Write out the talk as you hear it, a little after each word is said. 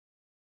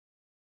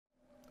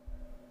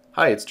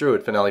Hi, it's Drew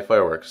at Finale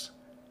Fireworks.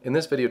 In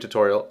this video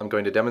tutorial, I'm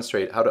going to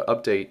demonstrate how to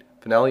update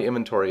Finale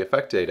inventory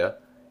effect data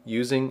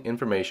using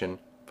information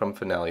from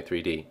Finale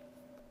 3D.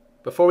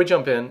 Before we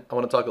jump in, I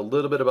want to talk a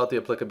little bit about the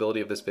applicability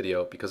of this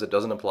video because it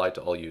doesn't apply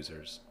to all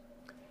users.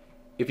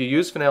 If you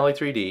use Finale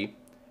 3D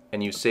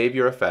and you save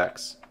your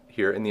effects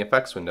here in the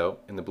effects window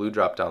in the blue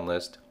drop-down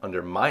list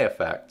under My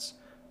Effects,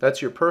 that's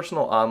your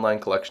personal online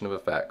collection of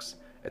effects.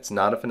 It's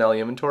not a Finale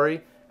inventory,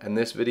 and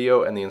this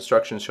video and the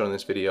instructions shown in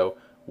this video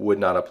would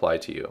not apply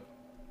to you.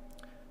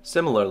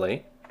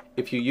 Similarly,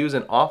 if you use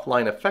an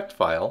offline effect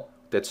file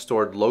that's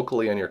stored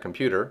locally on your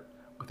computer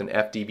with an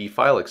FDB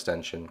file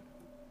extension,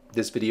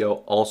 this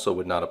video also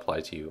would not apply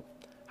to you.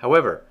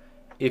 However,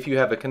 if you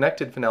have a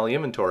connected Finale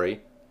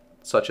inventory,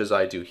 such as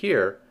I do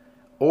here,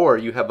 or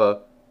you have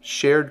a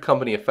shared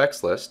company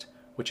effects list,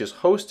 which is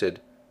hosted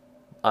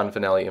on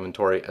Finale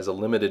inventory as a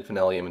limited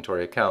Finale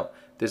inventory account,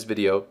 this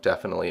video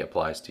definitely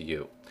applies to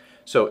you.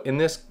 So in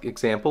this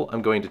example,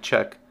 I'm going to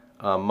check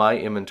my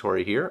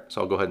inventory here,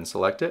 so I'll go ahead and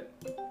select it.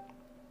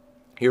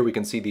 Here we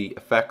can see the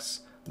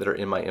effects that are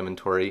in my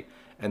inventory,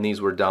 and these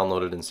were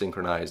downloaded and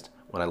synchronized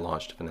when I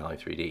launched Finale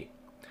 3D.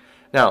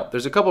 Now,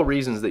 there's a couple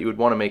reasons that you would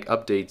want to make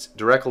updates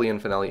directly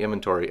in Finale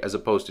inventory as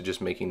opposed to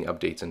just making the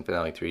updates in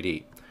Finale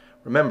 3D.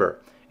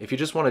 Remember, if you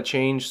just want to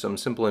change some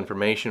simple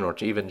information or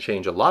to even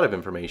change a lot of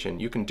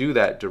information, you can do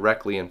that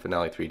directly in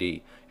Finale 3D.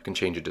 You can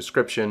change a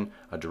description,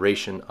 a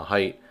duration, a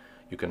height.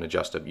 You can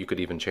adjust you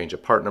could even change a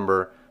part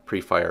number,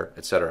 pre-fire,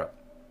 etc.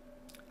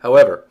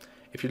 However,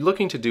 if you're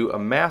looking to do a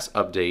mass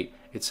update,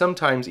 it's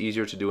sometimes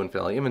easier to do in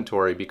Finale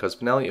inventory because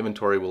Finale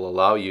inventory will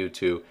allow you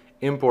to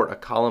import a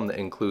column that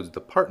includes the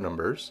part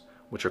numbers,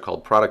 which are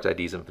called product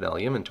IDs in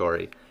Finale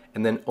inventory,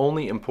 and then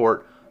only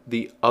import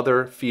the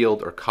other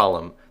field or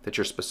column that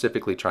you're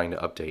specifically trying to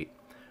update,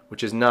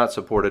 which is not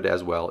supported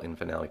as well in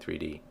Finale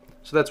 3D.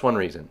 So that's one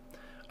reason.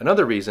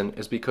 Another reason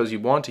is because you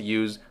want to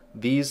use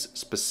these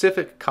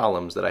specific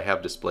columns that I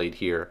have displayed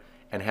here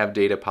and have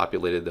data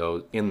populated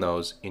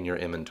those in your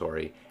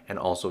inventory and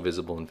also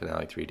visible in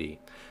Finale 3D.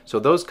 So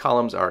those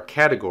columns are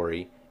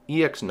category,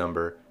 EX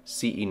number,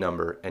 CE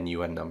number, and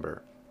UN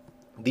number.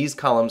 These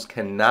columns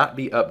cannot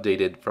be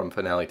updated from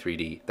Finale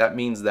 3D. That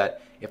means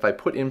that if I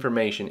put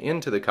information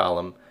into the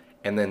column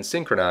and then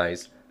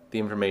synchronize, the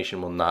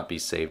information will not be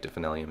saved to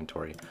Finale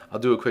inventory. I'll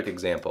do a quick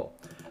example.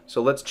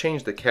 So let's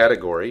change the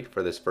category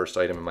for this first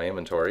item in my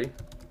inventory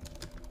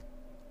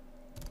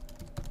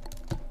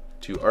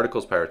to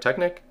Articles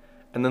Pyrotechnic,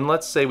 and then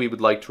let's say we would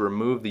like to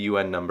remove the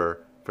UN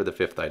number for the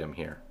fifth item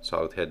here. So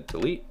I'll hit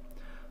delete.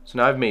 So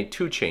now I've made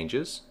two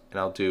changes, and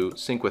I'll do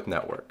sync with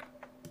network.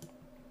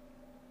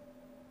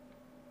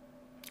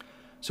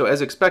 So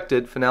as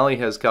expected, Finale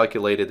has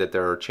calculated that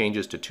there are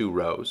changes to two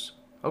rows.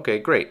 Okay,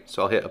 great.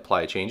 So I'll hit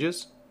apply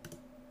changes.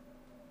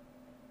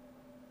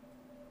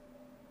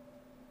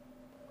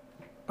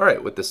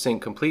 Alright, with the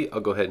sync complete, I'll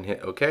go ahead and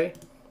hit OK.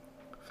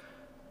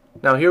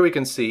 Now here we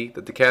can see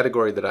that the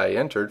category that I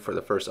entered for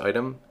the first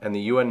item and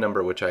the UN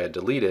number which I had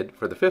deleted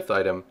for the fifth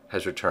item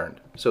has returned.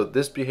 So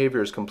this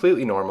behavior is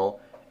completely normal.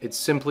 It's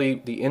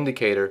simply the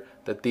indicator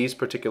that these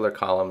particular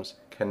columns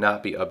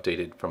cannot be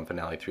updated from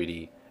Finale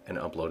 3D and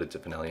uploaded to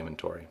Finale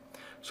inventory.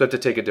 So I have to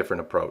take a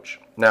different approach.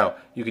 Now,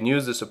 you can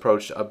use this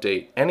approach to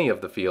update any of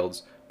the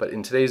fields, but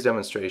in today's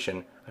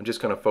demonstration, I'm just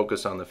going to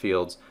focus on the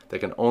fields that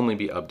can only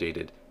be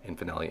updated in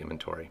Finale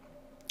inventory.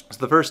 So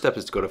the first step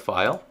is to go to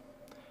File,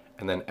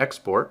 and then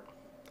Export,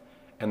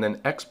 and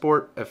then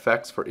Export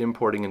Effects for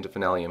importing into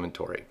Finale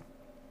inventory.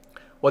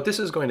 What this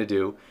is going to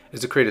do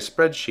is to create a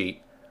spreadsheet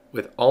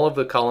with all of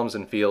the columns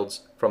and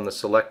fields from the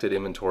selected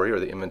inventory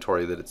or the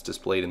inventory that it's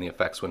displayed in the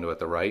effects window at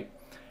the right,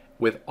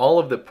 with all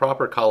of the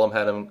proper column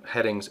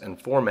headings and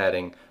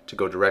formatting to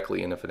go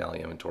directly into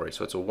Finale inventory.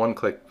 So it's a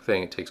one-click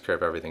thing, it takes care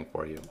of everything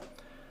for you.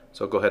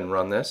 So I'll go ahead and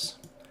run this,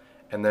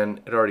 and then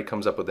it already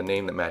comes up with a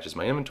name that matches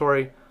my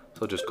inventory,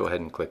 so I'll just go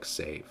ahead and click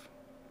Save.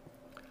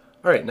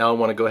 Alright, now I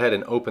want to go ahead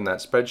and open that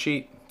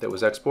spreadsheet that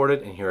was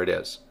exported, and here it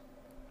is.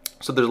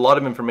 So there's a lot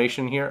of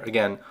information here.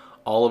 Again,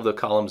 all of the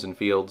columns and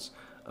fields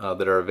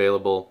that are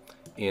available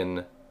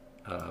in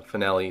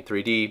Finale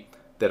 3D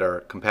that are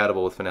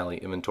compatible with Finale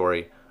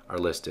inventory are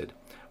listed.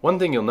 One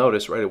thing you'll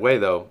notice right away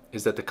though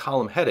is that the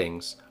column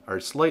headings are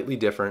slightly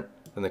different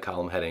than the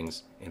column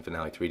headings in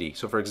Finale 3D.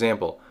 So for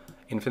example,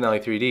 in Finale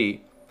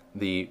 3D,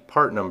 the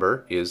part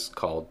number is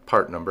called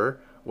part number,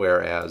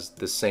 whereas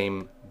the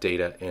same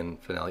data in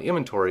Finale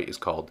inventory is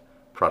called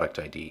product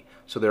ID.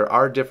 So there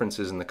are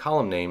differences in the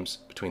column names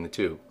between the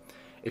two.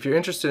 If you're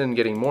interested in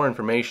getting more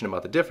information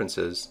about the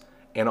differences,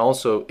 and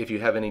also if you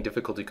have any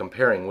difficulty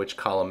comparing which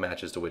column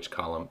matches to which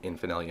column in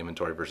Finale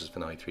inventory versus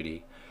Finale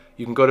 3D,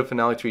 you can go to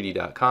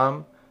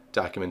finale3d.com,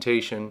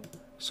 documentation,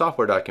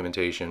 software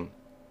documentation,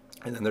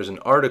 and then there's an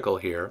article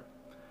here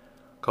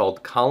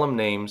called Column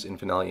Names in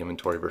Finale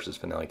Inventory versus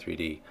Finale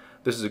 3D.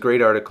 This is a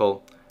great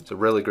article, it's a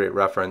really great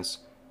reference,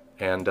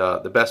 and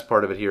the best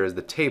part of it here is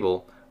the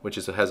table, which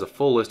has a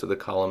full list of the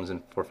columns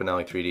for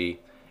Finale 3D,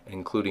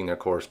 including their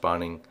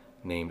corresponding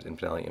names in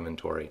Finale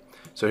inventory.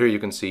 So here you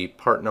can see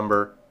part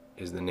number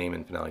is the name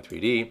in Finale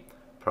 3D,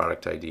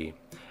 product ID,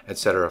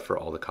 etc. for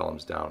all the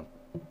columns down.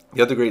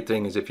 The other great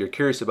thing is if you're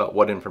curious about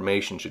what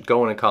information should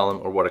go in a column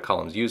or what a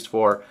column is used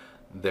for,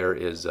 there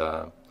is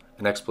an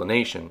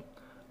explanation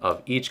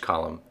of each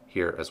column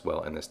here as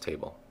well in this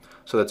table.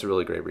 So that's a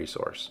really great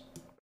resource.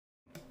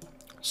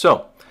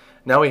 So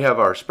now we have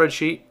our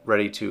spreadsheet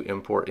ready to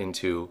import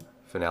into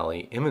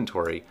Finale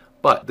Inventory,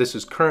 but this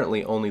is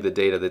currently only the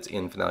data that's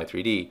in Finale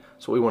 3D.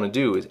 So what we want to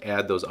do is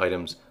add those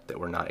items that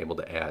we're not able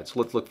to add. So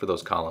let's look for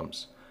those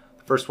columns.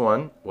 The first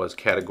one was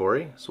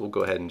category, so we'll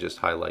go ahead and just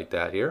highlight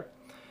that here.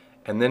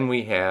 And then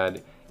we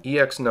had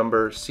EX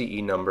number,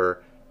 CE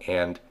number,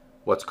 and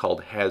what's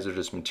called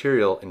hazardous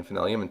material in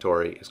Finale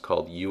Inventory is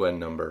called UN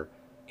number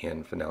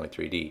in Finale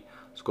 3D.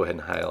 So go ahead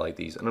and highlight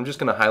these. And I'm just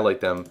going to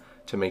highlight them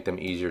to make them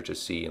easier to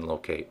see and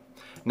locate.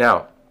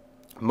 Now,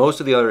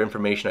 most of the other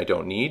information I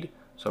don't need,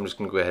 so I'm just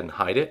going to go ahead and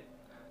hide it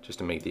just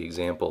to make the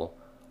example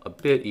a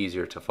bit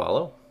easier to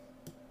follow.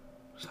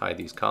 Just hide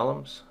these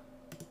columns.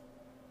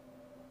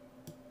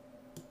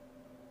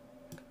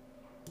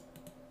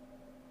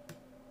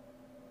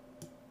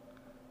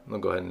 I'll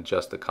go ahead and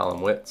adjust the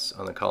column widths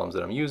on the columns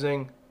that I'm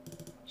using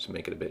to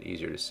make it a bit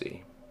easier to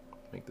see.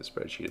 Make the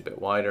spreadsheet a bit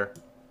wider.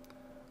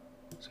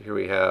 So here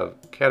we have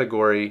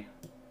category,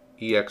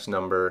 EX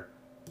number,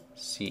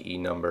 CE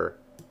number,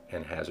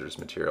 and hazardous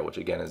material, which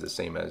again is the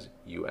same as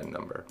UN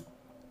number.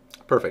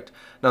 Perfect.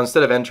 Now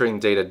instead of entering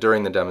data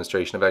during the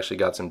demonstration, I've actually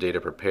got some data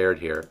prepared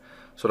here.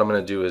 So what I'm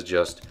going to do is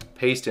just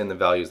paste in the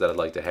values that I'd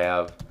like to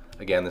have.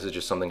 Again, this is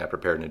just something I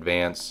prepared in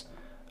advance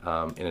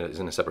in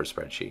a separate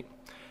spreadsheet.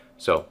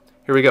 So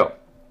here we go.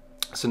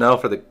 So now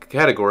for the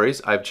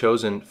categories, I've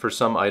chosen for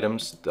some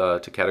items to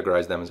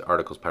categorize them as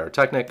articles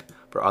pyrotechnic,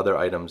 for other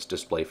items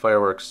display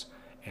fireworks,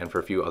 and for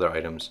a few other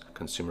items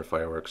consumer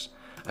fireworks.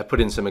 I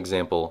put in some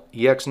example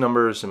EX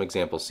numbers, some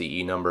example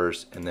CE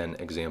numbers, and then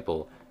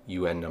example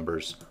UN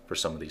numbers for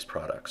some of these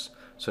products.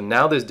 So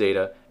now this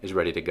data is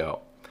ready to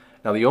go.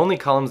 Now the only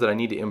columns that I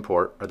need to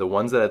import are the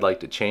ones that I'd like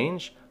to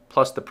change,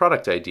 plus the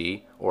product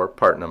ID or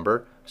part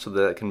number, so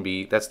that it can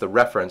be, that's the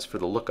reference for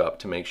the lookup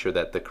to make sure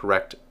that the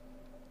correct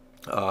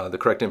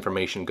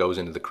information goes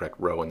into the correct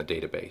row in the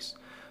database.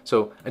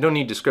 So I don't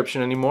need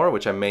description anymore,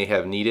 which I may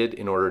have needed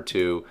in order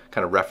to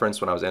kind of reference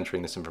when I was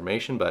entering this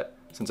information, but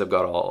since I've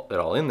got it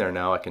all in there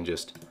now, I can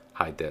just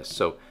hide this.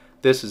 So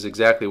this is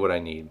exactly what I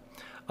need.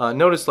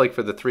 Notice like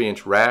for the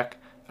 3-inch rack,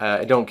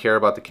 I don't care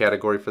about the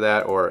category for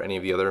that or any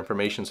of the other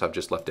information, so I've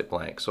just left it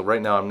blank. So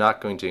right now I'm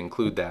not going to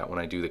include that when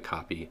I do the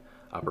copy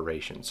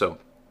operation. So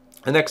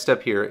the next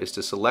step here is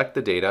to select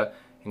the data,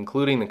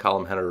 including the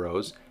column header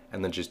rows,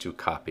 and then just do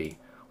copy,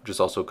 which is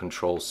also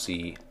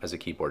Control-C as a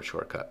keyboard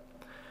shortcut.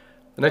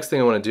 The next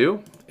thing I want to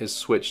do is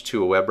switch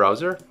to a web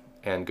browser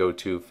and go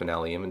to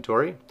Finale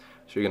Inventory.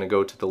 So you're going to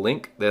go to the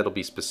link that'll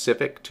be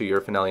specific to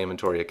your Finale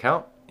Inventory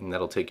account, and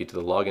that'll take you to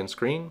the login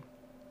screen.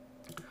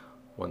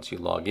 Once you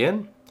log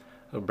in,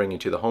 it'll bring you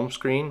to the home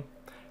screen.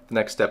 The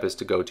next step is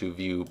to go to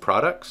View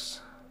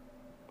Products.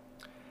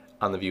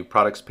 On the View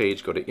Products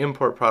page, go to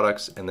Import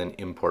Products and then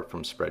Import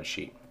from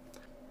Spreadsheet.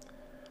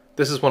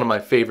 This is one of my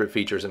favorite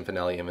features in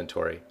Finale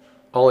Inventory.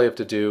 All I have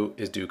to do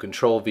is do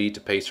Control-V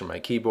to paste from my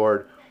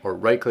keyboard, or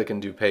right-click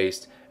and do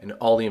paste, and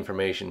all the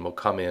information will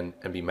come in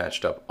and be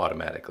matched up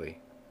automatically.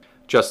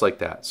 Just like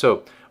that.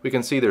 So we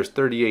can see there's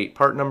 38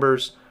 part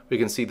numbers. We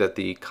can see that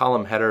the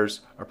column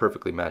headers are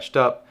perfectly matched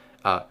up.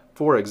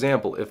 For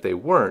example, if they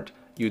weren't,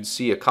 you'd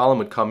see a column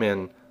would come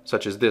in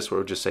such as this where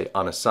it would just say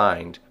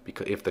unassigned,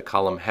 because if the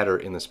column header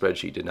in the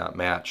spreadsheet did not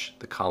match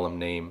the column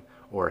name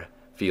or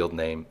field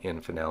name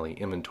in Finale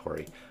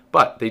Inventory.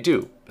 But they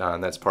do,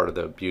 and that's part of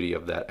the beauty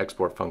of that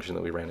export function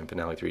that we ran in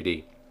Finale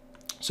 3D.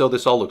 So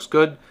this all looks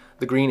good.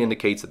 The green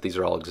indicates that these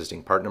are all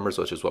existing part numbers,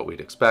 which is what we'd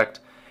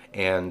expect,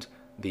 and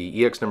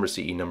the EX numbers,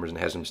 CE numbers, and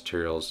hazardous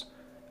materials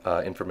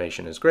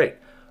information is great.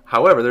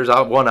 However, there's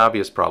one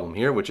obvious problem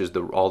here, which is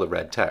all the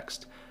red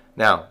text.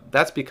 Now,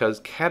 that's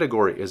because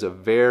category is a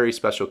very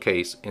special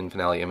case in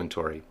Finale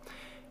Inventory,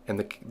 and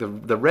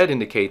the red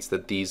indicates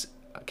that these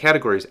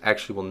categories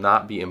actually will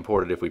not be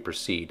imported if we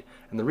proceed.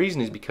 And the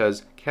reason is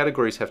because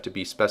categories have to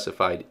be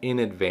specified in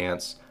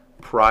advance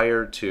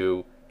prior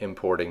to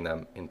importing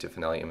them into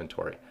Finale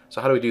Inventory.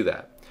 So how do we do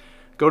that?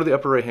 Go to the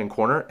upper right hand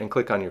corner and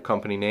click on your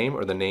company name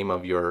or the name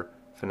of your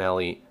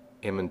Finale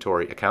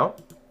Inventory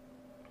account.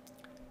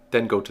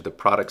 Then go to the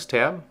Products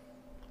tab,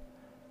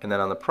 and then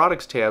on the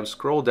Products tab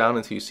scroll down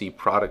until you see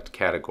Product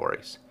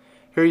Categories.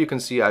 Here you can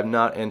see I've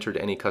not entered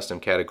any custom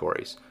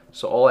categories.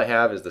 So all I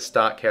have is the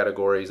stock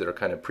categories that are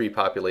kind of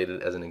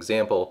pre-populated as an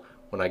example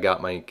when I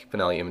got my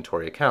Finale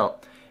Inventory account.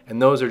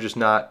 And those are just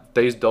not,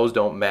 those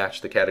don't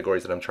match the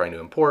categories that I'm trying to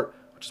import,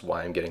 which is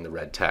why I'm getting the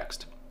red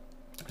text.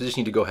 I just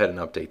need to go ahead and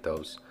update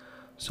those.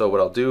 So what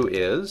I'll do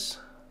is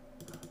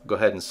go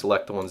ahead and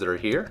select the ones that are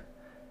here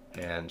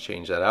and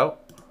change that out.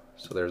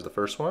 So there's the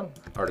first one,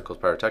 Articles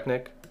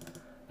Pyrotechnic.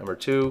 Number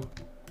 2,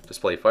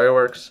 Display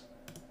Fireworks.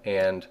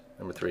 And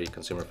number 3,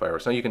 Consumer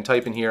Fireworks. Now you can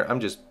type in here. I'm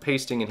just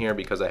pasting in here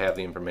because I have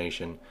the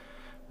information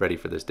ready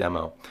for this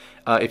demo.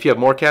 If you have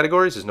more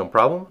categories, there's no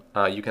problem.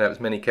 You can have as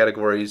many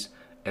categories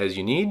as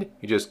you need.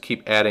 You just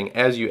keep adding.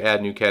 As you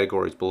add new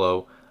categories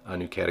below,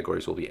 new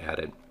categories will be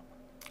added.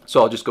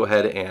 So I'll just go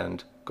ahead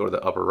and go to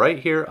the upper right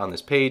here on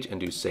this page and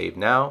do Save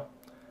Now.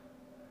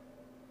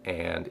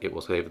 And it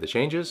will save the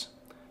changes.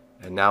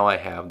 And now I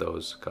have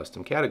those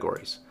custom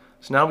categories.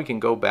 So now we can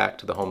go back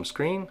to the home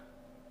screen,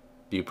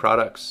 view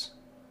products,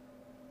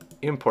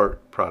 import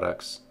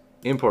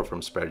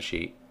from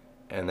spreadsheet,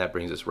 and that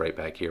brings us right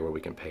back here where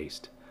we can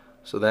paste.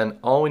 So then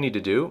all we need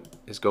to do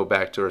is go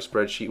back to our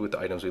spreadsheet with the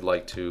items we'd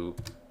like to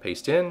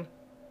paste in.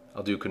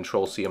 I'll do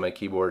Control C on my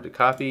keyboard to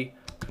copy,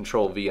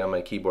 Control V on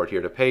my keyboard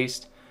here to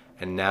paste,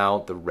 and now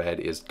the red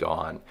is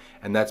gone.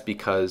 And that's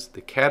because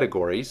the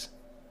categories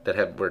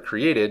that were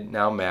created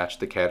now match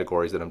the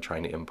categories that I'm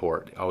trying to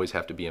import. They always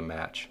have to be a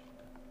match.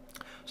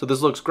 So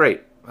this looks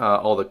great.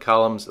 All the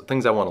columns, the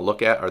things I want to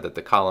look at are that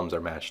the columns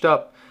are matched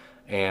up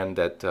and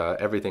that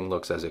everything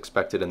looks as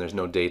expected and there's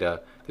no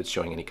data that's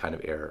showing any kind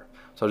of error.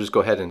 So I'll just go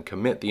ahead and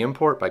commit the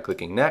import by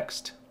clicking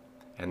Next,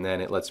 and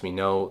then it lets me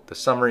know the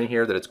summary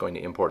here that it's going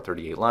to import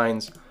 38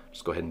 lines.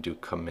 Just go ahead and do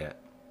Commit.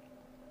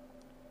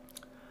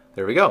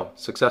 There we go,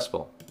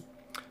 successful.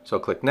 So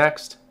I'll click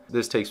Next.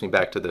 This takes me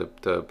back to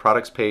the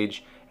products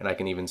page, and I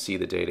can even see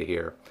the data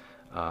here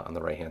on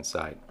the right hand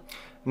side.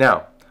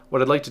 Now,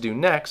 what I'd like to do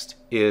next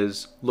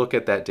is look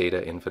at that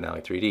data in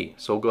Finale 3D.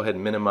 So we'll go ahead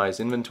and minimize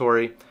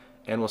inventory,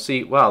 and we'll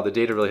see, wow, the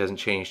data really hasn't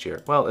changed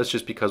here. Well, it's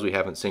just because we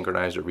haven't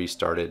synchronized or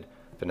restarted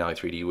Finale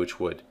 3D, which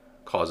would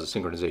cause a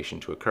synchronization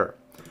to occur.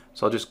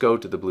 So I'll just go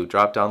to the blue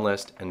drop-down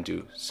list and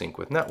do Sync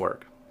with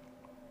Network.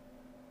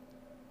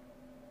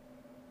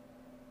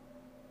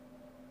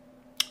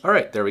 All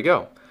right, there we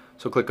go.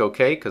 So click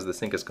OK because the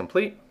sync is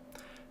complete.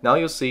 Now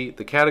you'll see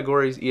the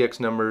categories, EX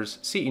numbers,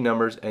 CE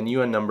numbers, and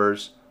UN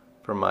numbers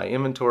from my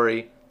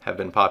inventory have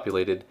been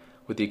populated,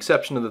 with the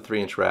exception of the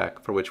 3-inch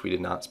rack, for which we did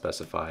not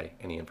specify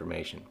any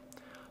information.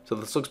 So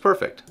this looks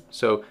perfect.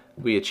 So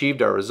we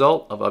achieved our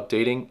result of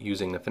updating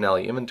using the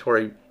Finale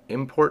inventory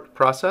import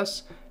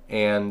process,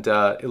 and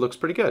it looks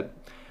pretty good.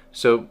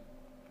 So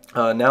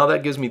now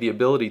that gives me the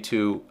ability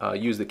to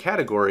use the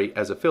category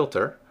as a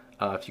filter.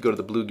 If you go to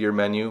the blue gear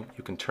menu,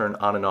 you can turn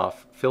on and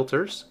off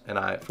filters,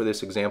 and for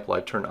this example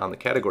I've turned on the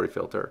category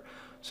filter.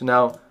 So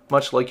now,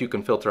 much like you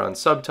can filter on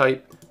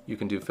subtype, you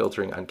can do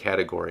filtering on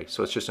category.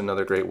 So it's just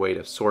another great way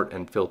to sort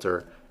and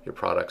filter your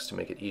products to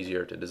make it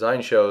easier to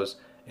design shows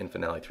in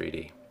Finale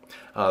 3D.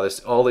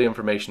 All the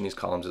information in these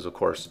columns is of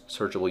course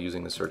searchable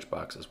using the search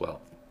box as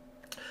well.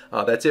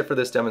 That's it for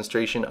this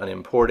demonstration on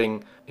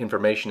importing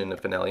information into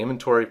Finale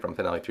inventory from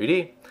Finale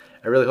 3D.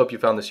 I really hope you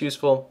found this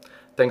useful.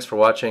 Thanks for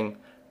watching.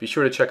 Be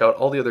sure to check out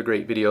all the other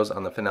great videos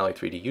on the Finale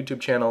 3D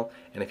YouTube channel,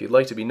 and if you'd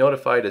like to be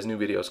notified as new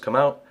videos come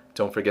out,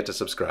 don't forget to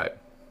subscribe.